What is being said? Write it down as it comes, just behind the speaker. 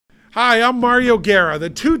Hi, I'm Mario Guerra, the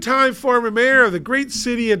two-time former mayor of the great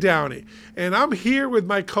city of Downey. And I'm here with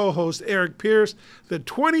my co-host, Eric Pierce, the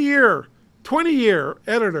 20-year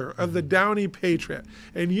editor of the Downey Patriot.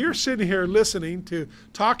 And you're sitting here listening to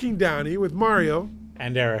Talking Downey with Mario.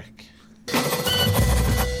 And Eric.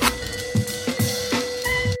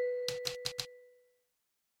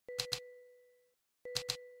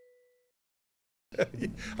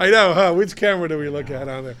 I know, huh? Which camera do we look at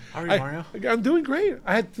on there? How are you, Mario? I'm doing great.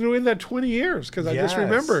 I had threw in that 20 years because I just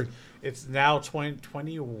remembered. It's now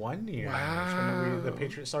 21 years. Wow. When the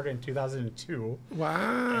Patriots started in 2002. Wow.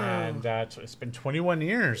 And it's been 21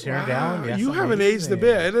 years here in Downey. That's you haven't aged a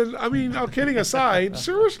bit. And, I mean, all kidding aside,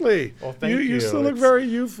 seriously. Well, thank you. You still look very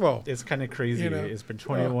youthful. It's kind of crazy. It's been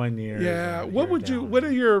 21 years. Yeah.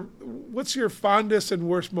 What's your fondest and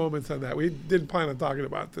worst moments on that? We didn't plan on talking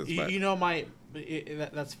about this. But.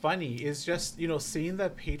 That's funny. It's just, seeing the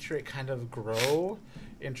Patriot kind of grow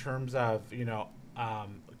in terms of,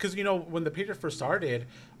 because when the Patriot first started,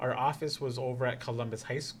 our office was over at Columbus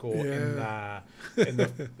High School in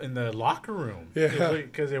the locker room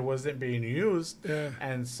because it wasn't being used,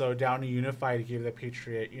 and so Downey Unified gave the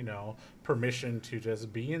Patriot permission to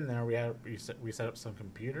just be in there. We set up some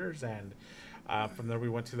computers, and from there we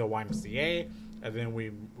went to the YMCA, and then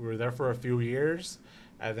we were there for a few years.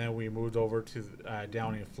 And then we moved over to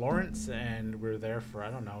Downey in Florence, and we were there for,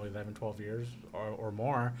 11, 12 years or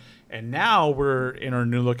more. And now we're in our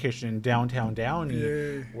new location in downtown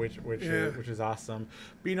Downey, which is awesome.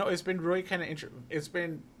 But, it's been really kind of it's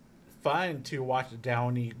been fun to watch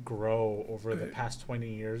Downey grow over the past 20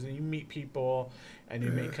 years. And you meet people and you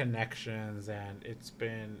make connections, and it's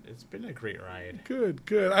been a great ride. Good.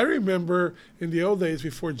 I remember in the old days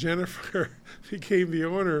before Jennifer became the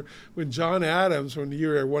owner, when John Adams, when you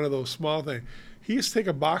were one of those small things, he used to take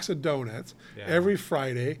a box of donuts every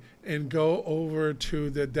Friday and go over to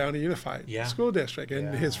the Downey Unified School District.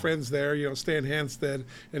 And his friends there, Stan Hanstead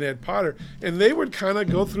and Ed Potter, and they would kind of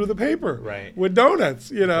go through the paper with donuts,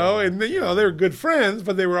 and they were good friends,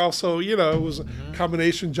 but they were also, it was a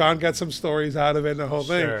combination. John got some stories out of it and the whole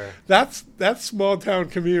thing. That's small town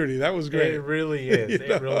community. That was great. It really is.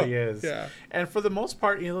 It really is. Yeah. And for the most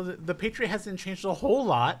part, the Patriot hasn't changed a whole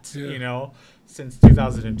lot, since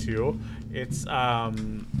 2002.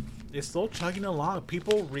 It's still chugging along.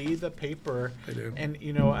 People read the paper. They do. And,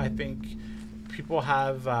 I think people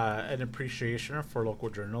have an appreciation for local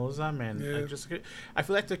journalism. And I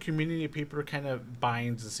feel like the community paper kind of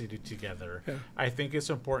binds the city together. Yeah. I think it's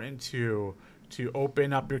important to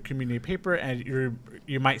open up your community paper, and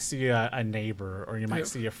you might see a neighbor, or you might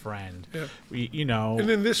see a friend. Yeah. And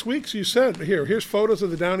then this week's, you said, here's photos of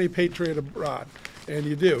the Downey Patriot abroad. And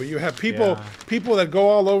you have people that go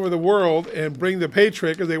all over the world and bring the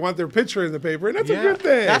Patriot because they want their picture in the paper, and that's a good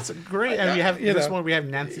thing. That's great. And we have this one. We have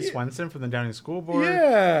Nancy Swenson from the Downey School Board.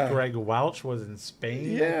 Yeah. Greg Welch was in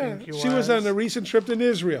Spain. Yeah. I think she was on a recent trip to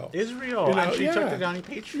Israel. And she took the Downey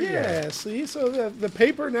Patriot. Yeah. See, so the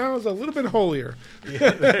paper now is a little bit holier.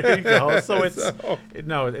 Yeah, there you go. So it's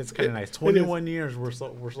kind of nice. 21 years. We're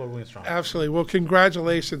slowly strong. Absolutely. Well,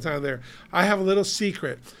 congratulations on there. I have a little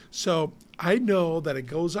secret. So I know that it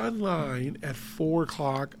goes online at 4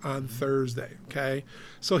 o'clock on Thursday, okay?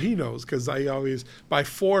 So he knows, because I always, by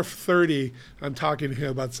 4:30, I'm talking to him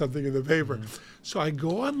about something in the paper. Mm-hmm. So I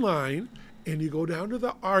go online, and you go down to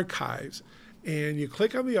the archives, and you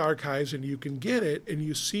click on the archives, and you can get it, and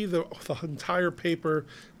you see the entire paper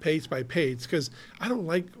page by page, because I don't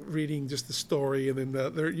like reading just the story, and then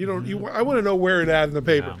I want to know where it at in the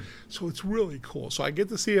paper. Yeah. So it's really cool. So I get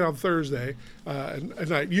to see it on Thursday,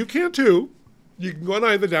 and you can too. You can go on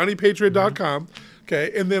either DowneyPatriot.com.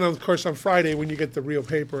 Okay, and then of course on Friday when you get the real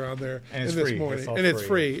paper on there, and it's this free. morning, It's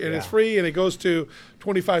free, and it goes to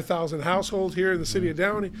 25,000 households here in the city of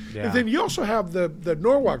Downey. Yeah. And then you also have the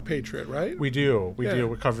Norwalk Patriot, right? We do. We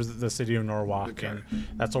cover the city of Norwalk, and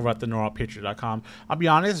that's over at the NorwalkPatriot.com. I'll be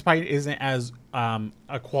honest, it probably isn't as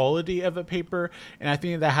a quality of a paper, and I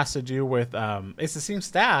think that has to do with it's the same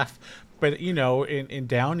staff. But, in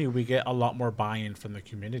Downey, we get a lot more buy-in from the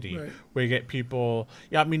community. Right. We get people...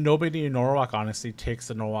 nobody in Norwalk, honestly, takes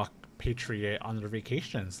the Norwalk Patriot on their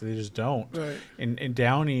vacations. They just don't. Right. In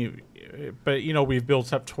Downey... But, we've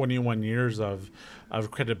built up 21 years of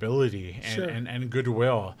credibility and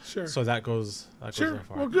goodwill. Sure. So that goes very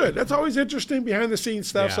far. Well, good. That's always interesting behind-the-scenes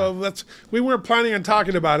stuff. Yeah. So we weren't planning on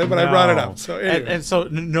talking about it, but I brought it up. So anyway. And so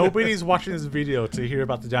nobody's watching this video to hear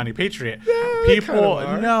about the Downey Patriot. Yeah, people,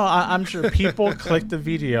 I'm sure people click the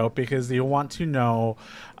video because they want to know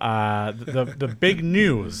the big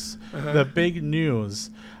news. The big news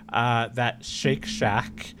that Shake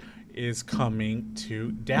Shack is coming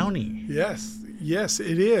to Downey. Yes. Yes,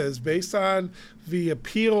 it is. Based on the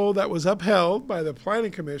appeal that was upheld by the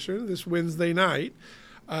Planning Commission this Wednesday night,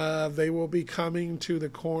 they will be coming to the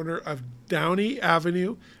corner of Downey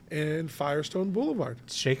Avenue and Firestone Boulevard.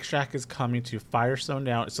 Shake Shack is coming to Firestone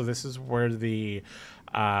Down. So this is where the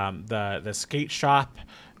skate shop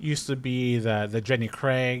used to be, the Jenny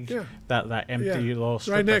Craig, that empty little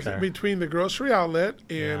strip right next there. between the grocery outlet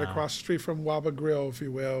and across the street from Waba Grill, if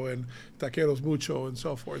you will, and Taqueros Mucho and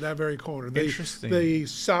so forth. That very corner. Interesting. The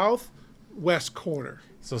southwest corner.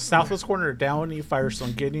 So southwest corner, Downey,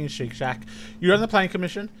 Firestone, Gideon, Shake Shack. You're on the Planning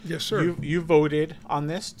Commission. Yes, sir. You voted on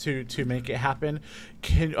this to make it happen.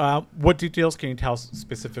 What details can you tell us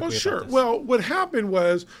specifically about sure. this? Well, what happened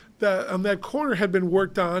was that corner had been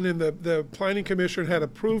worked on, and the Planning Commission had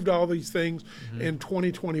approved all these things in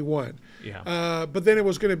 2021. Yeah. But then it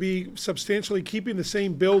was going to be substantially keeping the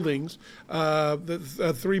same buildings,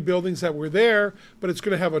 the three buildings that were there, but it's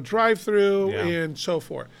going to have a drive-through and so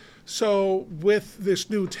forth. So with this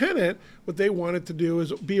new tenant, what they wanted to do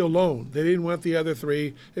is be alone. They didn't want the other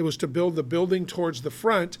three. It was to build the building towards the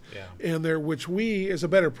front, and which is a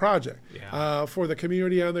better project. For the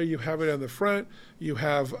community on there, you have it on the front. You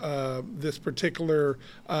have this particular,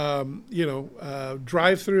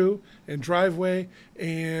 drive-through and driveway,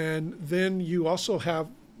 and then you also have,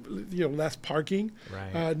 less parking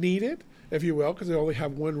needed, if you will, because they only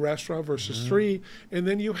have one restaurant versus three. And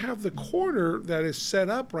then you have the corner that is set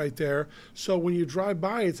up right there. So when you drive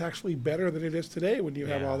by, it's actually better than it is today when you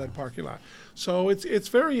have all that parking lot. So it's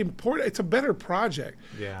very important. It's a better project.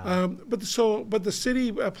 But the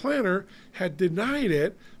city planner had denied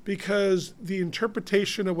it because the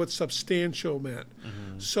interpretation of what substantial meant.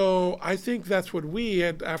 So I think that's what we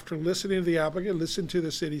had, after listening to the applicant, listened to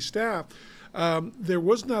the city staff. There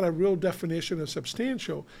was not a real definition of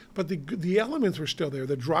substantial, but the elements were still there.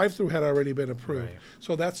 The drive-through had already been approved,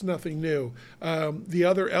 so that's nothing new. The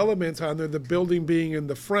other elements on there, the building being in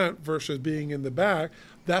the front versus being in the back,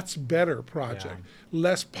 that's better project.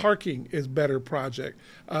 Less parking is better project.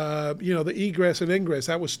 The egress and ingress,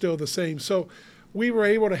 that was still the same. So we were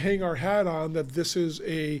able to hang our hat on that this is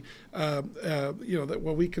that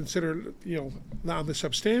what we consider, not the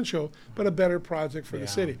substantial, but a better project for the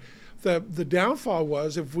city. The downfall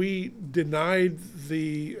was if we denied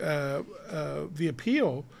the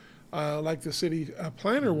appeal, like the city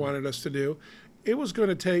planner wanted us to do, it was going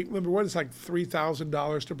to take, number one, it's like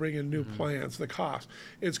 $3,000 to bring in new plans, the cost.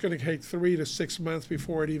 It's going to take 3 to 6 months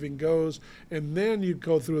before it even goes. And then you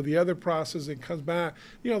go through the other process and comes back.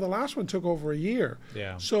 The last one took over a year.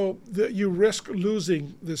 So you risk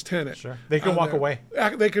losing this tenant. Sure. They can walk away.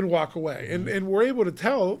 They can walk away. And we're able to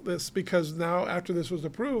tell this because now, after this was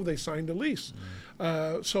approved, they signed a lease.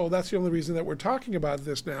 So that's the only reason that we're talking about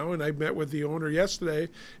this now. And I met with the owner yesterday,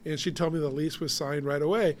 and she told me the lease was signed right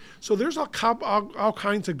away. So there's all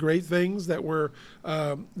kinds of great things that were,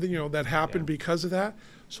 that happened because of that.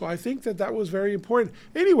 So I think that was very important.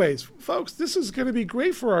 Anyways, folks, this is going to be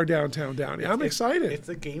great for our downtown Downey. I'm excited. It's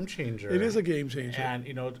a game changer. It is a game changer. And,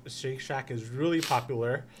 Shake Shack is really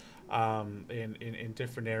popular in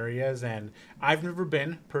different areas, and I've never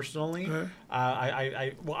been personally.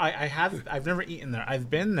 I've never eaten there. I've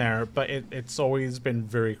been there, but it's always been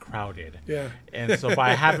very crowded. And so, but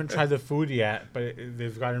I haven't tried the food yet. But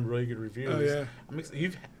they've gotten really good reviews.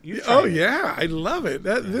 You've tried it. I love it.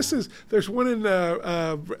 There's one in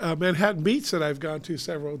Manhattan Beach that I've gone to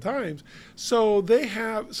several times. So they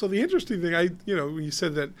have. So the interesting thing, when you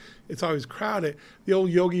said that it's always crowded, the old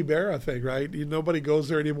Yogi Berra thing, right? Nobody goes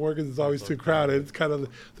there anymore because it's always too crowded. It's kind of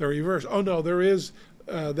the reverse. Oh no, there is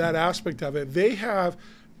that aspect of it. They have,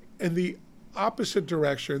 in the opposite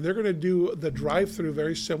direction, they're going to do the drive-through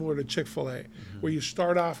very similar to Chick-fil-A, where you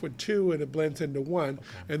start off with two and it blends into one,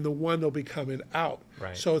 and the one will be coming out.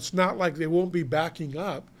 So it's not like they won't be backing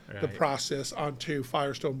up the process onto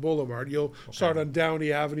Firestone Boulevard. You'll start on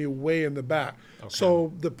Downey Avenue way in the back.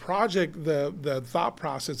 So the project, the thought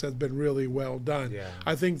process has been really well done.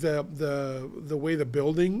 I think the way the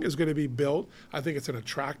building is going to be built, I think it's an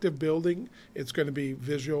attractive building. It's going to be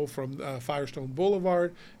visual from Firestone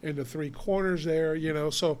Boulevard and the three corners there,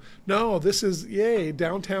 So, no, this is,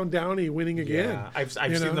 downtown Downey winning again. I've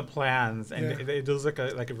seen the plans, and it does look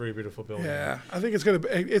like a very beautiful building. I think it's going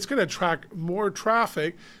to attract more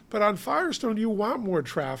traffic But on Firestone, you want more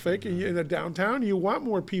traffic. In the downtown, you want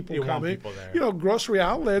more people You want coming. people there. You know, grocery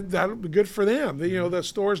outlet, that'll be good for them. You know, the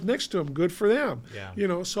stores next to them, good for them. Yeah. You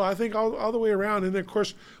know, so I think all the way around. And then, of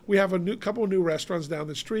course, we have a couple of new restaurants down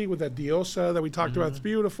the street with that Diosa that we talked about. It's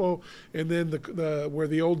beautiful. And then the where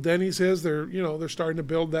the old Denny's is, they're starting to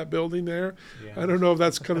build that building there. Yeah. I don't know if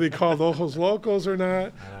that's going to be called Ojos Locos or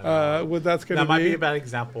not. What that's going to be. That might be a bad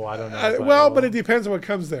example. I don't know. But it depends on what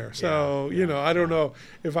comes there. So Yeah, you know, I don't know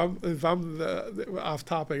if I'm off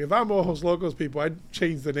topic. If I'm Ojos Locos people, I'd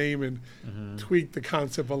change the name and tweak the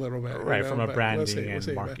concept a little bit. Right, you know, from a but branding we'll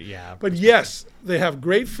see. market. Yeah. But yes, they have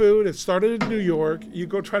great food. It started in New York. You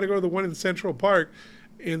try to go to the one in Central Park,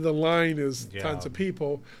 and the line is tons of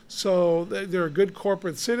people. So they're a good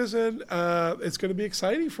corporate citizen. It's going to be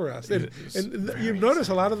exciting for us. And you notice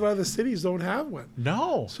a lot of the other cities don't have one.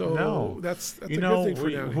 No. So no. that's a good thing for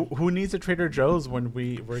Downey. Who needs a Trader Joe's when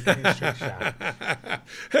we're getting Shake Shack?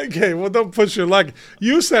 Okay, well, don't push your luck.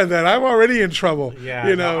 You said that. I'm already in trouble. Yeah,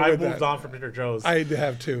 you know, I moved on from Trader Joe's. I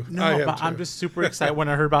have too. No, but I'm just super excited when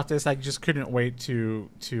I heard about this. I just couldn't wait to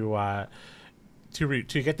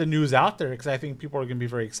get the news out there because I think people are going to be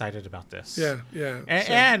very excited about this. Yeah.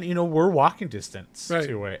 And you know, we're walking distance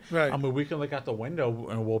to it. Right. I mean, we can look out the window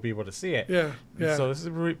and we'll be able to see it. Yeah. So this is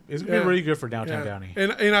it's going to be really good for downtown Downey.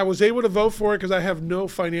 And I was able to vote for it because I have no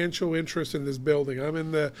financial interest in this building. I'm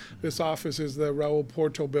in this office is the Raul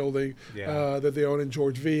Porto building that they own in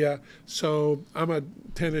George Villa. So I'm a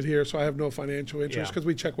tenant here, so I have no financial interest because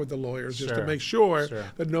we check with the lawyers just to make sure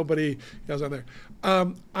that nobody goes on there.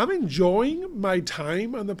 I'm enjoying my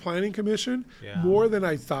time on the Planning Commission more than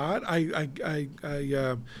I thought.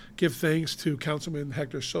 I give thanks to Councilman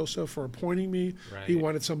Hector Sosa for appointing me. Right. He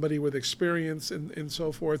wanted somebody with experience and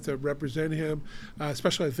so forth to represent him,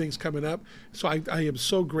 especially things coming up. So I am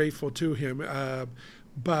so grateful to him.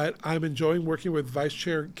 But I'm enjoying working with Vice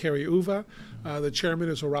Chair Carrie Uva. The chairman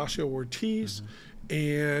is Horacio Ortiz.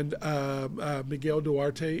 And Miguel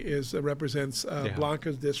Duarte represents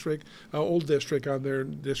Blanca's district, old district on their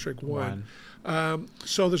District 1.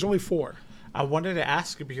 So there's only 4. I wanted to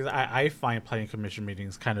ask you because I find planning commission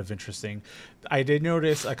meetings kind of interesting. I did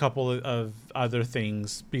notice a couple of other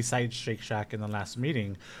things besides Shake Shack in the last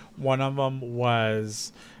meeting. One of them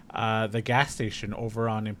was the gas station over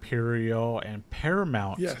on Imperial and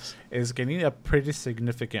Paramount is getting a pretty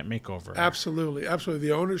significant makeover. Absolutely.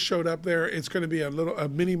 The owners showed up there. It's going to be a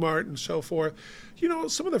mini mart and so forth. You know,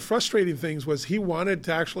 some of the frustrating things was he wanted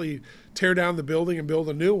to actually tear down the building and build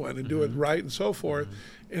a new one and do it right and so forth.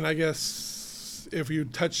 And I guess if you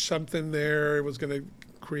touch something there, it was going to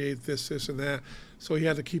create this and that. So he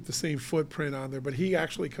had to keep the same footprint on there. But he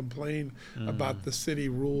actually complained about the city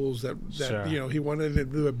rules that you know, he wanted to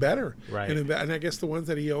do it better. Right. And I guess the ones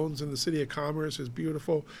that he owns in the City of Commerce is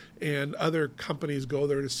beautiful. And other companies go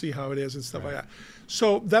there to see how it is and stuff like that.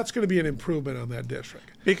 So that's going to be an improvement on that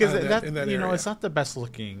district. Because in that you know, area. it's not the best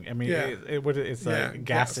looking. I mean, it's like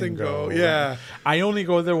gas and go. Yeah. I only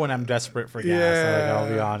go there when I'm desperate for gas. I'll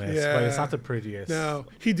be honest. But it's not the prettiest. No,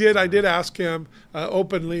 he did. I did ask him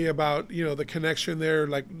openly about, you know, the connection there.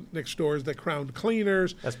 Like next door is the Crown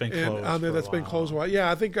Cleaners. That's been closed. On there, that's been closed a while.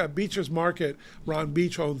 Yeah, I think Beach's Market, Ron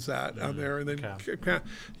Beach owns that on there. And then,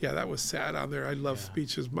 that was sad on there. I love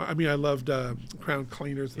Beach's. I mean, I loved Crown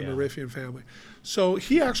Cleaners, the Marifian family. So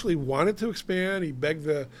he actually wanted to expand. He begged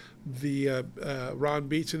the Ron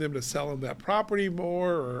Beach and them to sell him that property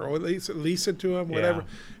more or lease it to him, whatever,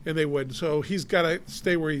 and they wouldn't. So he's got to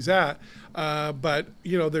stay where he's at. But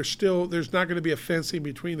you know, there's not going to be a fencing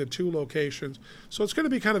between the two locations, so it's going to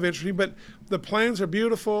be kind of interesting. But the plans are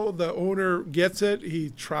beautiful. The owner gets it. He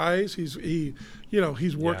tries. He's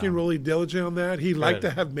working really diligent on that. He'd like to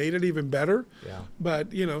have made it even better. Yeah.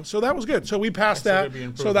 But you know, so that was good. So we passed that.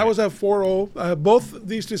 So that was a 4-0. Both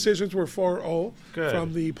these decisions were 4-0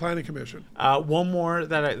 from the Planning Commission. One more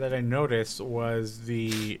that I noticed was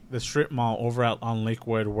the strip mall over on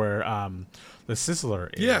Lakewood where the Sizzler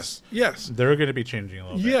is. Yes. They're going to be changing a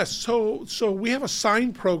little bit. Yes. So we have a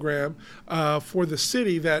sign program for the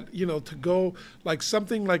city that, you know, to go like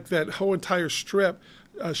something like that whole entire strip.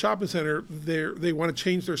 Shopping center, they want to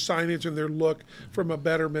change their signage and their look from a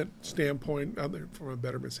betterment standpoint. I don't know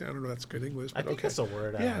if that's good English. But I think that's a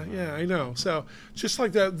word. I know. So just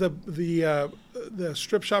like the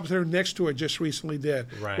strip shops that are next to it just recently did,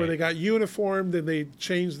 where they got uniformed and they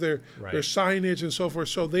changed their signage and so forth.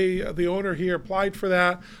 So the owner here applied for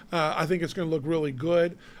that. I think it's going to look really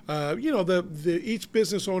good. You know, each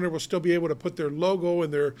business owner will still be able to put their logo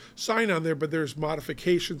and their sign on there, but there's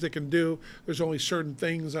modifications they can do. There's only certain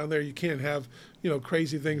things on there. You can't have,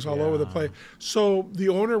 crazy things all over the place. So the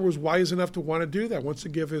owner was wise enough to want to do that, wants to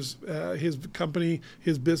give his company,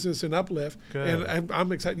 his business an uplift. Good. And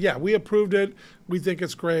I'm excited. Yeah, we approved it. We think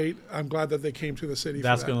it's great. I'm glad that they came to the city.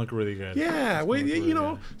 That's for that. going to look really good.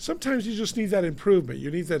 Yeah, sometimes you just need that improvement.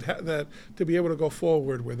 You need that to be able to go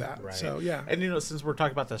forward with that. Right. So yeah. And since we're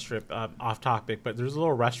talking about that strip, off topic, but there's a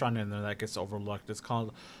little restaurant in there that gets overlooked. It's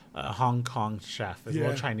called Hong Kong Chef. It's a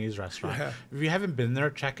little Chinese restaurant. Yeah. If you haven't been there,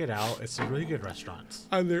 check it out. It's a really good restaurant.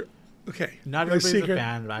 And they're okay. Not everybody's a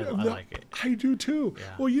fan, but I like it. I do too. Yeah.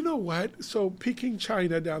 Well, you know what? So Peking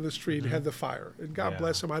China down the street had the fire, and God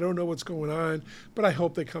bless them. I don't know what's going on, but I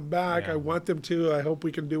hope they come back. I want them to. I hope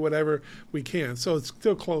we can do whatever we can. So it's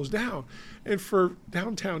still closed down. And for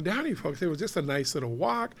downtown Downey folks, it was just a nice little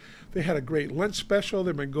walk. They had a great lunch special.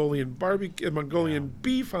 Their Mongolian barbecue, Mongolian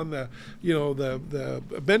beef on the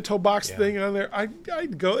bento box thing on there.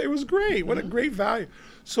 I'd go. It was great. What a great value.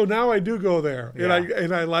 So now I do go there,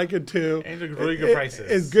 and I like it too. And really good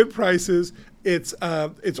prices. It's good prices. It's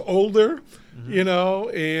older,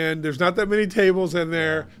 and there's not that many tables in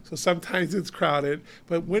there, so sometimes it's crowded.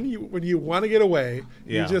 But when you want to get away,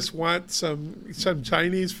 you just want some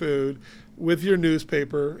Chinese food with your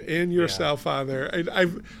newspaper and yourself on there. And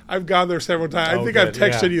I've gone there several times. I think I've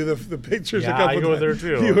texted you the pictures a couple I go there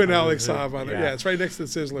too. You and Alex have on there. Yeah, it's right next to the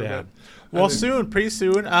Sizzler. Yeah. Well, pretty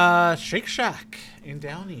soon, Shake Shack in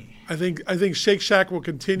Downey. I think Shake Shack will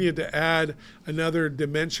continue to add another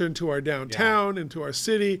dimension to our downtown and to our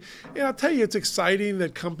city. And I'll tell you, it's exciting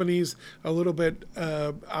that companies a little bit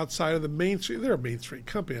outside of the mainstream, they're a mainstream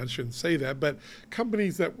company, I shouldn't say that, but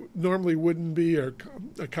companies that normally wouldn't be are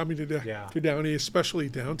coming to Downey, especially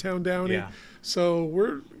downtown Downey. Yeah. So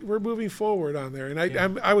we're moving forward on there,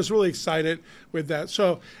 and I was really excited with that.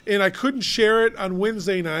 So, and I couldn't share it on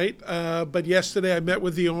Wednesday night, but yesterday I met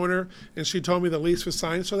with the owner, and she told me the lease was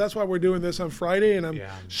signed. So that's why we're doing this on Friday, and I'm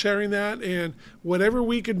sharing that, and whatever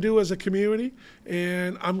we can do as a community.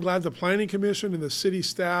 And I'm glad the Planning Commission and the city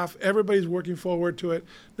staff, everybody's working forward to it.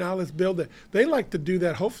 Now let's build it. They like to do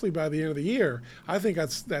that hopefully by the end of the year. I think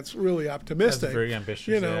that's really optimistic. That's very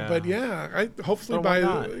ambitious. But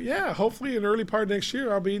hopefully in early part of next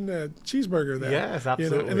year I'll be eating a cheeseburger there. Yes,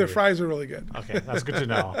 absolutely. And the fries are really good. Okay, that's good to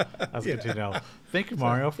know. Good to know. Thank you,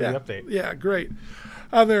 Mario, for the update. Yeah, great.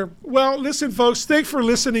 Well, listen, folks, thanks for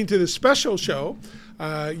listening to this special show.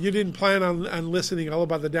 You didn't plan on listening all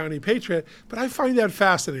about the Downey Patriot, but I find that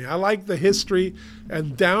fascinating. I like the history,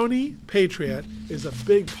 and Downey Patriot is a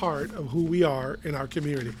big part of who we are in our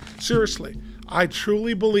community. Seriously, I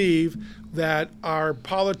truly believe that our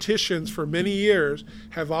politicians for many years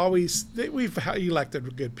we've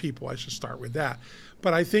elected good people. I should start with that.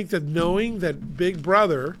 But I think that knowing that Big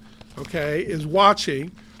Brother, is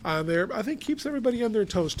watching there, I think keeps everybody on their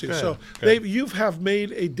toes too. You have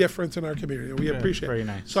made a difference in our community, and we appreciate it. Very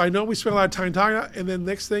nice. So I know we spent a lot of time talking about, and then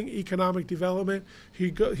next thing, economic development.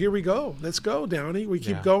 Here we go. Let's go, Downey. We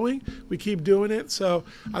keep going. We keep doing it. So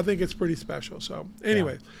I think it's pretty special. So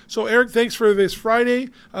anyway, so Eric, thanks for this Friday.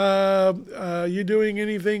 You doing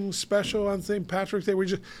anything special on St. Patrick's Day?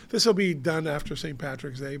 This will be done after St.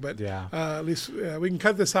 Patrick's Day, but at least we can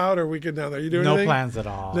cut this out, or we can down there. You doing anything? No plans at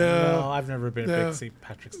all. No, I've never been a big St.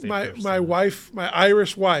 Patrick's Day person. My wife, my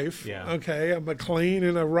Irish wife, a McLean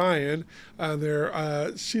and a Ryan,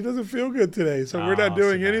 she doesn't feel good today, so we're not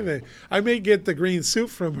doing anything. I may get the green soup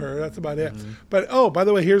from her. That's about it. But by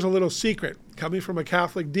the way, here's a little secret coming from a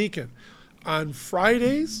Catholic deacon. On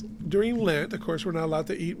Fridays during Lent, of course, we're not allowed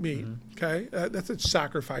to eat meat. Okay, that's a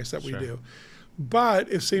sacrifice that we do. But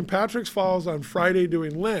if St. Patrick's falls on Friday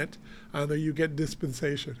during Lent, you get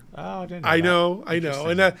dispensation. Oh, I didn't know I know.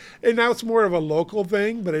 And now it's more of a local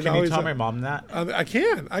thing. But can you tell my mom that? I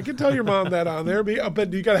can tell your mom that on there.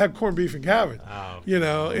 But you got to have corned beef and cabbage.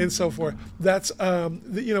 Oh. And so forth. That's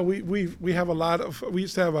we have a lot of. We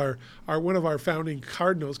used to have our one of our founding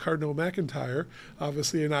cardinals, Cardinal McIntyre,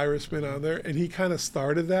 obviously an Irishman on there, and he kind of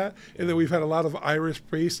started that. And then we've had a lot of Irish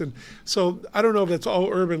priests, and so I don't know if that's all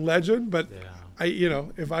urban legend, but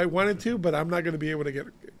if I wanted to, but I'm not going to be able to get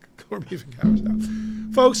corned beef and cabbage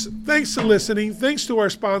now. Folks, thanks for listening. Thanks to our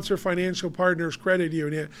sponsor, Financial Partners Credit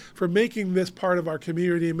Union, for making this part of our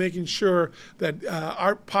community and making sure that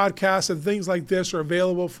our podcasts and things like this are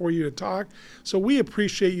available for you to talk. So we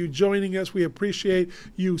appreciate you joining us. We appreciate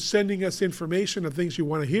you sending us information of things you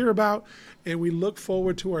want to hear about, and we look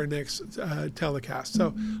forward to our next telecast.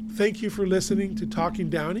 So thank you for listening to Talking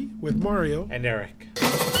Downey with Mario and Eric.